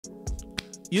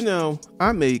You know,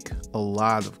 I make a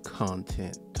lot of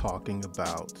content talking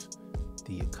about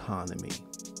the economy.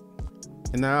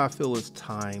 And now I feel it's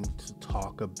time to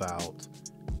talk about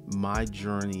my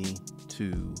journey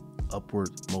to upward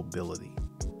mobility.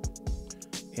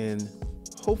 And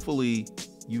hopefully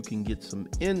you can get some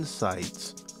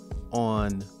insights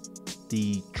on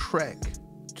the trek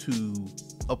to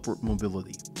upward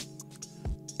mobility.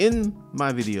 In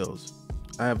my videos,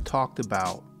 I have talked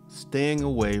about staying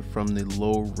away from the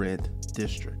low rent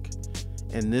district.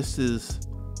 And this is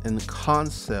a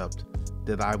concept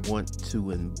that I want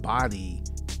to embody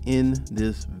in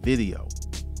this video,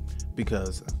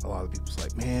 because a lot of people's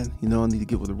like, man, I need to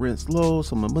get where the rent's low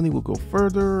so my money will go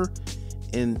further.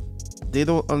 And they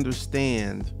don't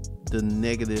understand the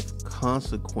negative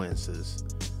consequences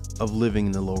of living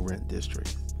in the low rent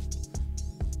district.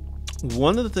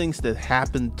 One of the things that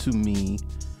happened to me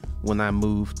when I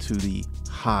moved to the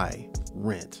high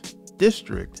rent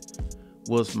district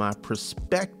was my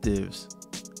perspectives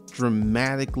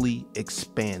dramatically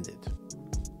expanded.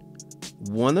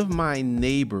 One of my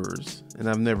neighbors, and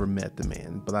I've never met the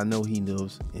man, but I know he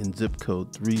lives in zip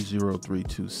code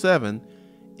 30327,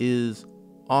 is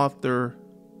Arthur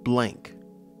Blank,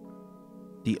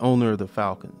 the owner of the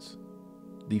Falcons,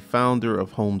 the founder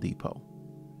of Home Depot.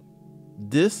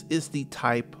 This is the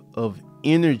type of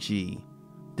energy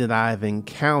that I've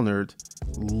encountered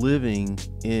living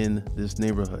in this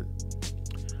neighborhood.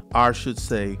 I should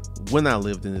say when I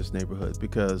lived in this neighborhood,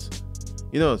 because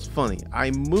it's funny.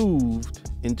 I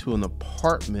moved into an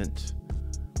apartment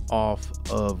off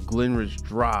of Glenridge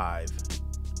Drive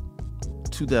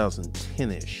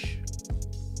 2010-ish,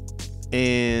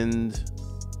 and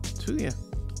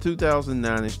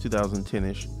 2009-ish,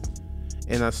 2010-ish,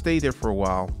 and I stayed there for a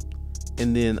while.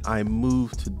 And then I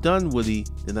moved to Dunwoody,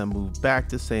 then I moved back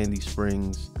to Sandy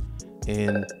Springs.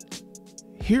 And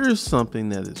here's something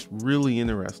that is really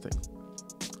interesting.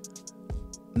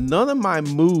 None of my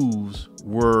moves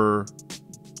were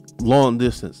long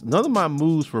distance. None of my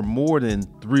moves were more than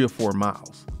 3 or 4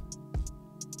 miles.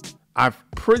 I've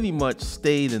pretty much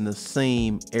stayed in the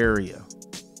same area,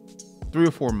 3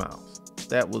 or 4 miles.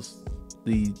 That was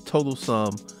the total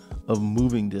sum of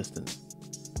moving distance,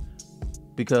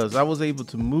 because I was able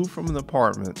to move from an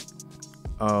apartment.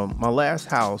 My last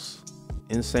house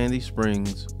in Sandy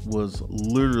Springs was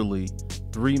literally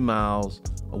 3 miles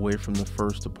away from the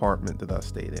first apartment that I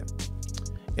stayed in.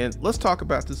 And let's talk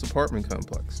about this apartment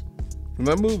complex. When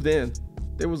I moved in,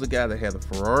 there was a guy that had a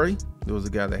Ferrari, there was a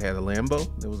guy that had a Lambo,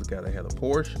 there was a guy that had a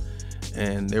Porsche,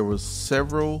 and there was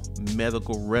several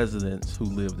medical residents who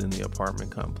lived in the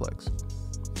apartment complex.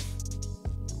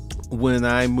 When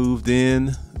I moved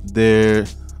in, there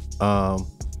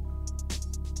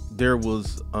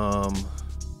was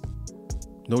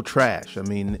no trash. I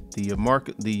mean, the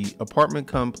apartment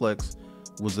complex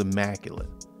was immaculate.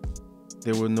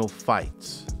 There were no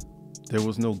fights. There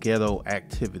was no ghetto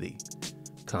activity.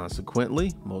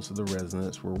 Consequently, most of the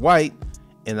residents were white,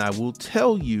 and I will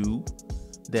tell you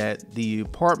that the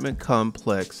apartment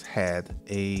complex had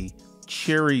a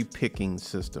cherry picking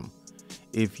system.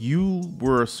 If you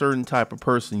were a certain type of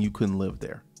person, you couldn't live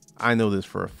there. I know this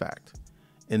for a fact.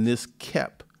 And this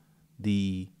kept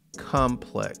the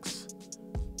complex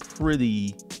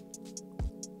pretty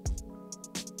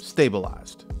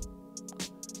stabilized.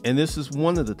 And this is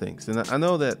one of the things. And I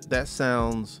know that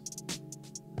sounds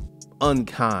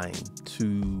unkind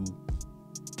to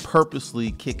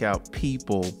purposely kick out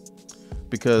people,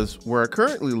 because where I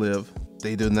currently live,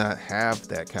 they do not have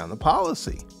that kind of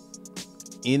policy.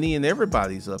 Any and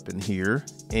everybody's up in here,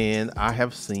 and I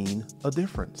have seen a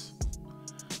difference.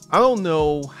 I don't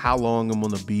know how long I'm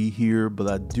going to be here, but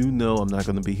I do know I'm not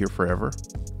going to be here forever.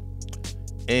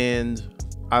 And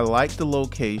I like the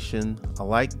location. I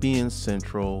like being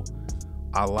central.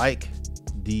 I like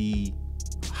the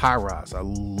high rise. I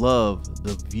love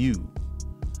the view.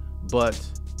 But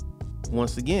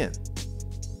once again,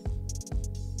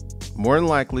 more than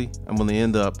likely, I'm going to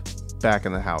end up back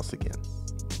in the house again.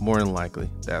 More than likely,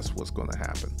 that's what's going to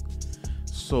happen.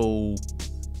 So,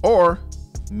 or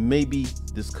maybe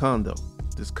this condo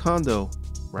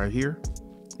right here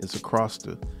is across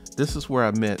this is where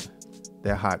I met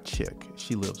that hot chick.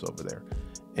 She lives over there.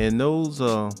 And those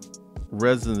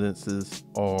residences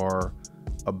are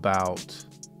about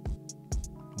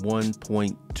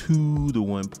 1.2 to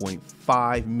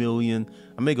 1.5 million.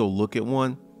 I may go look at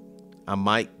one.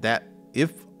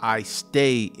 If I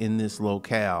stay in this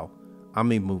locale, I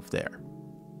may move there,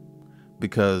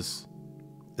 because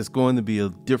it's going to be a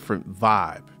different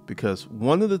vibe. Because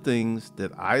one of the things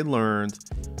that I learned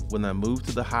when I moved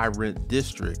to the high rent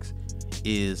districts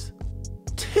is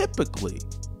typically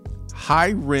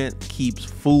high rent keeps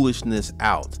foolishness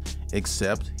out,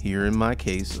 except here in my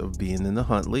case of being in the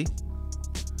Huntley.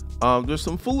 There's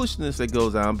some foolishness that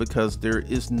goes on because there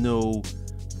is no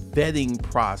vetting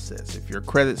process. If your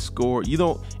credit score,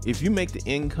 if you make the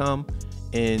income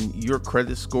and your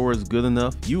credit score is good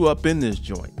enough, you up in this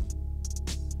joint.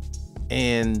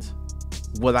 And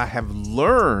what I have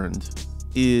learned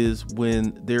is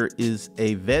when there is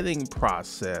a vetting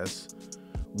process,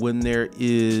 when there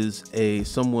is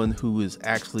someone who is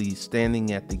actually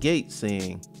standing at the gate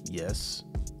saying yes,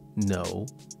 no,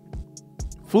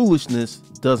 foolishness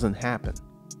doesn't happen.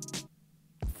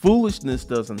 Foolishness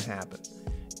doesn't happen.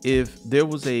 If there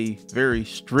was a very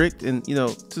strict, and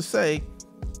to say,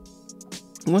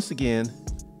 once again,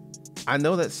 I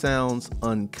know that sounds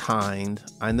unkind.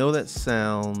 I know that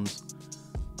sounds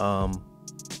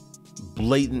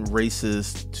blatant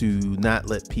racist to not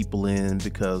let people in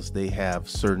because they have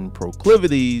certain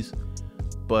proclivities,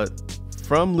 but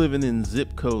from living in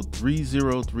zip code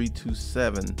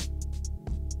 30327,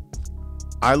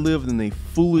 I lived in a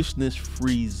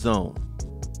foolishness-free zone.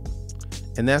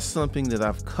 And that's something that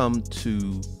I've come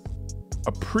to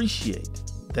appreciate.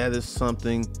 That is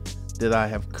something that I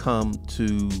have come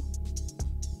to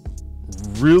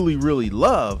really, really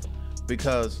love,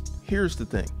 because here's the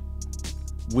thing.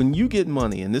 When you get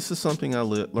money, and this is something I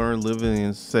learned living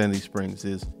in Sandy Springs,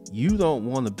 is you don't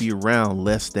want to be around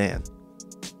less than.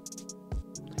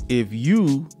 If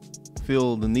you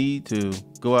feel the need to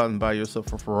go out and buy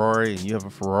yourself a Ferrari, and you have a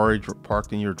Ferrari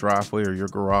parked in your driveway or your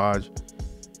garage,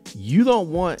 you don't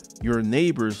want your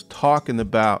neighbors talking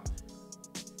about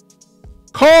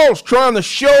Carl's trying to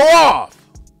show off.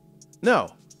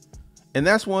 No. And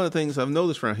that's one of the things I've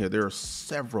noticed around here. There are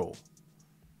several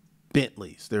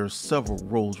Bentleys, there are several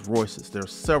Rolls Royces, there are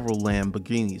several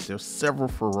Lamborghinis, there are several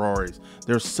Ferraris,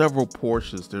 there are several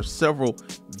Porsches, there's several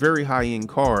very high-end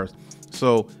cars.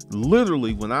 So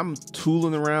literally when I'm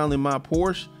tooling around in my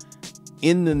Porsche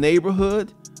in the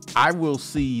neighborhood, I will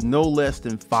see no less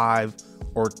than 5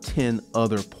 or 10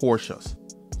 other Porsches.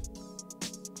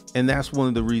 And that's one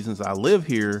of the reasons I live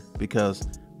here, because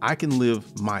I can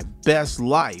live my best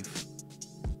life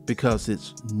because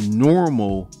it's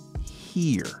normal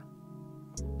here.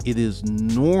 It is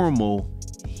normal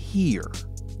here.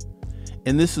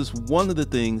 And this is one of the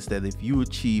things that if you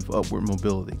achieve upward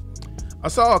mobility, I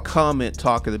saw a comment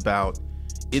talking about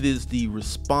it is the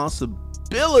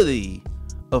responsibility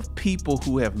of people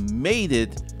who have made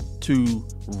it to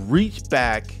reach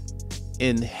back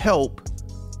and help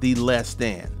the less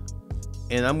than.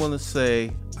 And I'm going to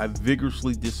say I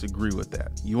vigorously disagree with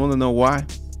that. You want to know why?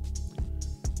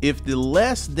 If the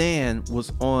less than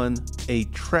was on a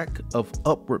trek of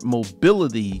upward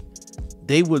mobility,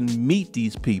 they would meet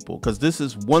these people, because this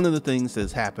is one of the things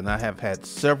that's happened. I have had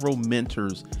several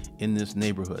mentors in this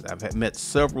neighborhood. I've met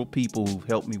several people who've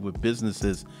helped me with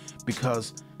businesses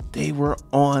because they were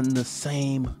on the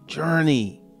same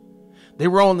journey. They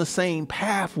were on the same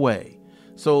pathway.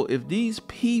 So if these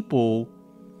people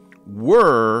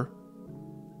were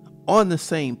on the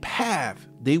same path,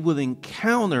 they would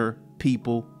encounter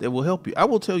people that will help you. I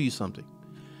will tell you something.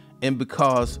 And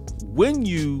because when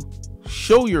you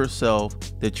show yourself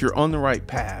that you're on the right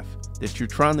path, that you're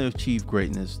trying to achieve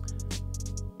greatness,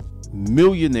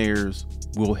 millionaires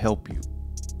will help you.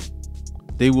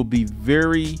 They will be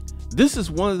this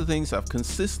is one of the things I've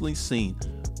consistently seen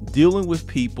dealing with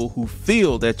people who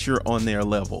feel that you're on their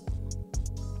level.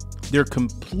 They're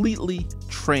completely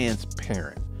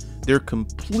transparent. They're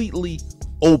completely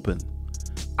open.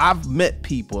 I've met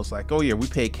people, it's like, oh yeah, we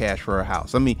paid cash for our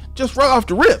house. I mean, just right off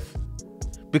the riff,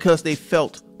 because they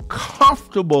felt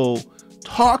comfortable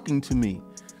talking to me.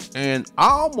 And I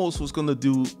almost was going to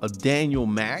do a Daniel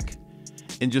Mack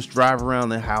and just drive around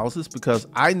their houses, because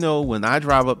I know when I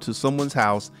drive up to someone's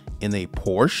house in a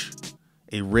Porsche,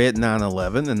 a red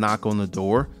 911, and knock on the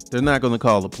door, they're not going to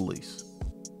call the police.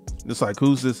 It's like,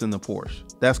 who's this in the Porsche?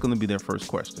 That's going to be their first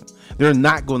question. They're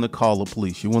not going to call the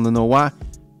police. You want to know why?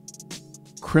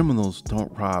 Criminals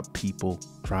don't rob people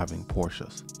driving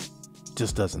Porsches. It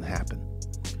just doesn't happen.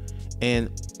 And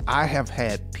I have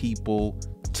had people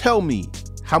tell me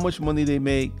how much money they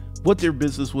make, what their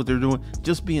business, what they're doing,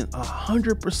 just being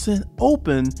 100%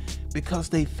 open because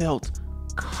they felt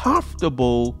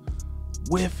comfortable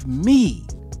with me.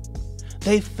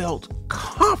 They felt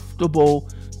comfortable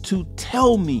to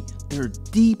tell me their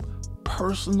deep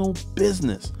personal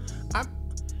business.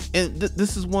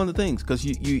 This is one of the things, because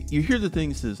you hear the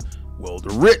things is, well, the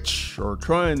rich are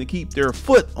trying to keep their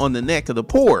foot on the neck of the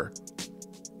poor.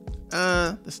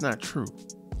 That's not true.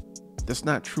 That's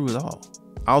not true at all.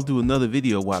 I'll do another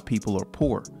video why people are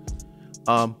poor.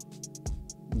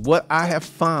 what I have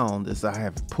found is I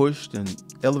have pushed and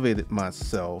elevated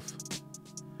myself,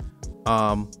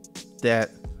 that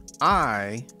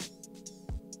I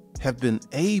have been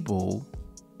able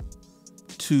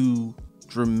to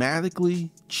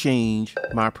dramatically change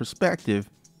my perspective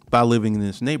by living in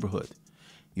this neighborhood.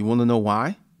 You want to know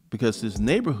why? Because this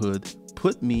neighborhood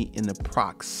put me in the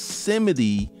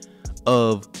proximity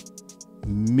of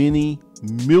many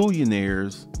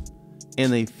millionaires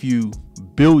and a few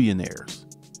billionaires.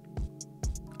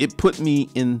 It put me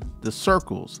in the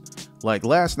circles. Like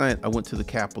last night, I went to the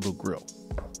Capitol Grill.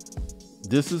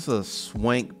 This is a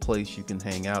swank place you can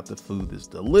hang out. The food is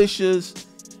delicious.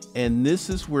 And this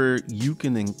is where you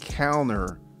can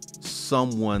encounter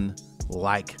someone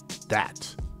like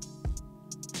that.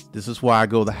 This is why I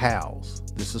go to Hal's.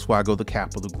 This is why I go to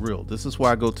Capitol Grill. This is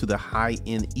why I go to the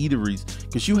high-end eateries,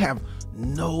 because you have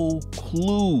no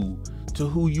clue to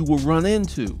who you will run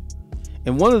into.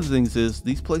 And one of the things is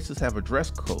these places have a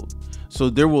dress code. So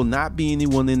there will not be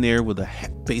anyone in there with a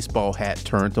baseball hat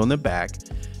turned on their back.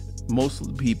 Most of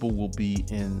the people will be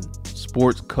in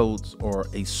sports coats or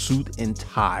a suit and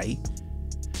tie.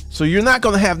 So you're not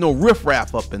going to have no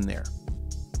riffraff up in there.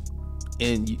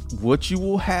 And what you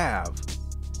will have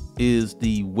is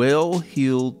the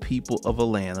well-heeled people of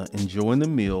Atlanta enjoying the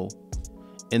meal,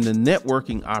 and the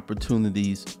networking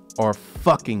opportunities are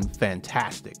fucking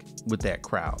fantastic with that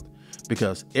crowd,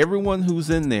 because everyone who's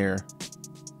in there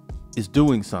is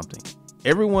doing something.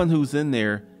 Everyone who's in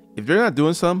there, if they're not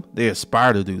doing something, they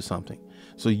aspire to do something.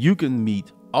 So you can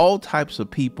meet all types of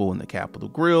people in the Capitol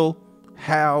Grill,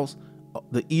 Hal's,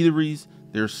 the eateries.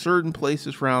 There's certain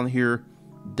places around here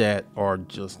that are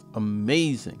just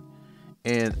amazing.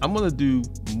 And I'm going to do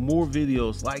more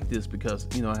videos like this because,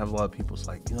 you know, I have a lot of people. It's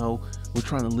like, you know, we're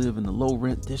trying to live in the low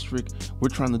rent district. We're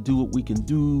trying to do what we can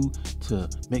do to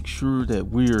make sure that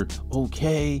we're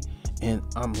okay. And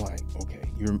I'm like,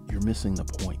 okay, you're missing the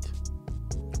point.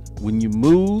 When you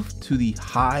move to the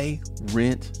high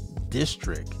rent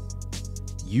district,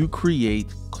 you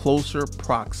create closer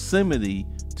proximity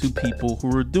to people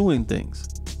who are doing things.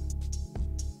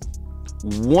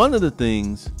 One of the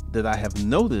things that I have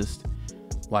noticed,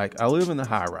 like I live in a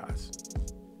high rise,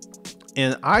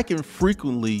 and I can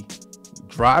frequently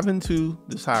drive into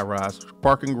this high rise,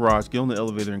 park in garage, get on the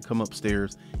elevator and come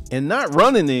upstairs and not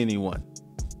run into anyone.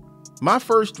 My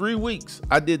first 3 weeks,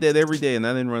 I did that every day and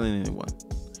I didn't run into anyone.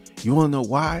 You want to know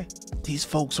why? These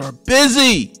folks are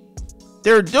busy.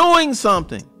 They're doing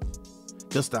something.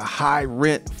 Just the high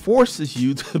rent forces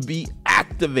you to be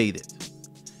activated.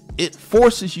 It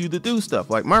forces you to do stuff.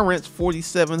 Like my rent's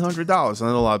 $4,700. I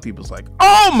know a lot of people's like,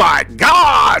 oh my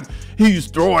God, he's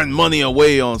throwing money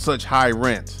away on such high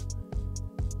rent.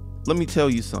 Let me tell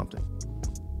you something.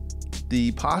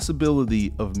 The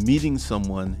possibility of meeting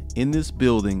someone in this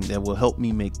building that will help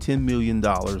me make $10 million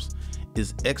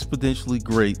is exponentially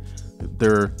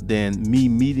greater than me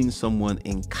meeting someone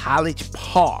in College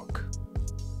Park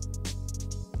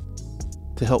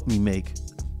to help me make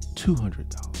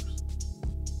 $200.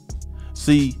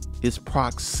 See, it's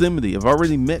proximity. I've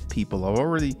already met people. I've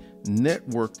already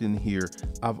networked in here.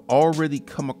 I've already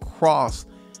come across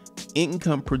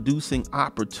income producing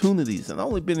opportunities, and I've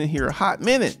only been in here a hot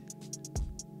minute.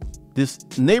 This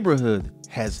neighborhood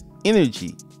has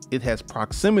energy. It has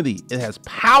proximity. It has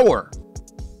power.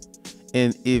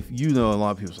 And if you know, a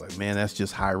lot of people's like, man, that's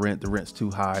just high rent. The rent's too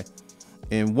high.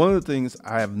 And one of the things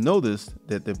I have noticed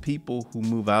that the people who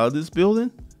move out of this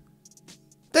building,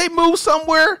 they move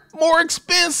somewhere more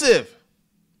expensive.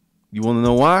 You want to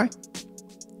know why?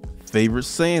 Favorite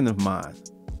saying of mine: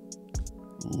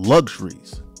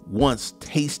 luxuries once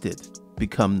tasted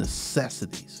become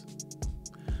necessities.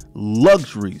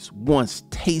 Luxuries once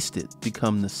tasted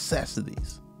become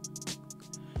necessities.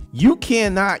 You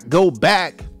cannot go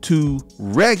back to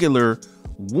regular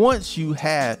once you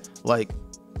had, like,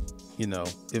 you know,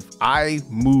 if I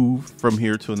move from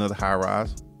here to another high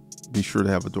rise, be sure to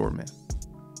have a doorman.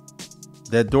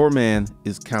 That doorman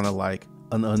is kind of like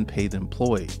an unpaid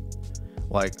employee.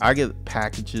 Like I get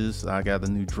packages, I got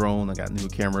a new drone, I got new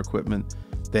camera equipment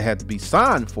that had to be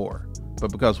signed for.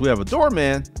 But because we have a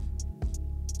doorman,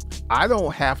 I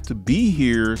don't have to be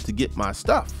here to get my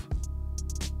stuff.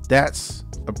 That's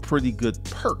a pretty good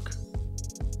perk.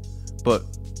 But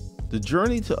the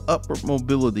journey to upward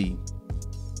mobility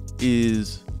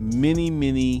is many,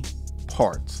 many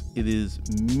parts. It is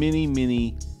many,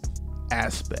 many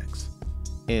aspects.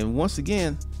 And once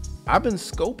again, I've been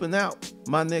scoping out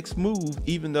my next move,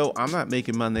 even though I'm not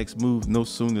making my next move no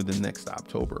sooner than next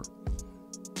October.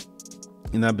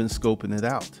 And I've been scoping it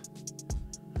out.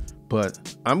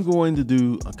 But I'm going to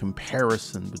do a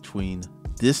comparison between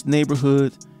this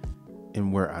neighborhood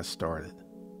and where I started.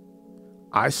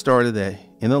 I started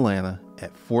in Atlanta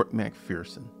at Fort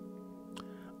McPherson.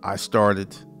 I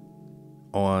started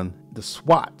on the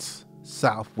SWAT's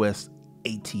Southwest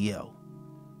ATL.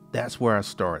 That's where I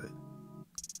started.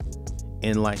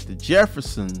 And like the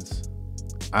Jeffersons,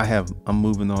 I'm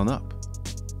moving on up.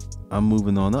 I'm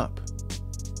moving on up.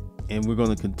 And we're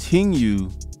going to continue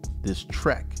this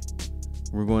trek.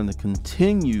 We're going to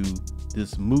continue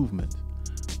this movement.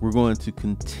 We're going to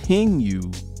continue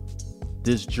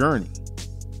this journey,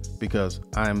 because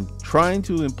I'm trying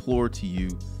to implore to you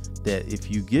that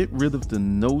if you get rid of the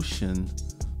notion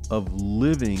of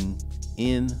living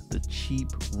in the cheap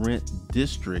rent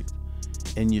district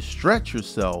and you stretch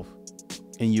yourself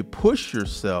and you push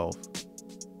yourself,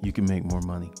 you can make more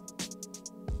money.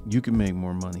 You can make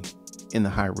more money in the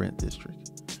high rent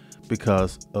district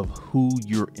because of who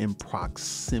you're in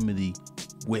proximity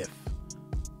with.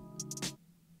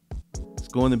 It's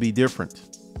going to be different.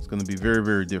 It's going to be very,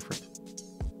 very different.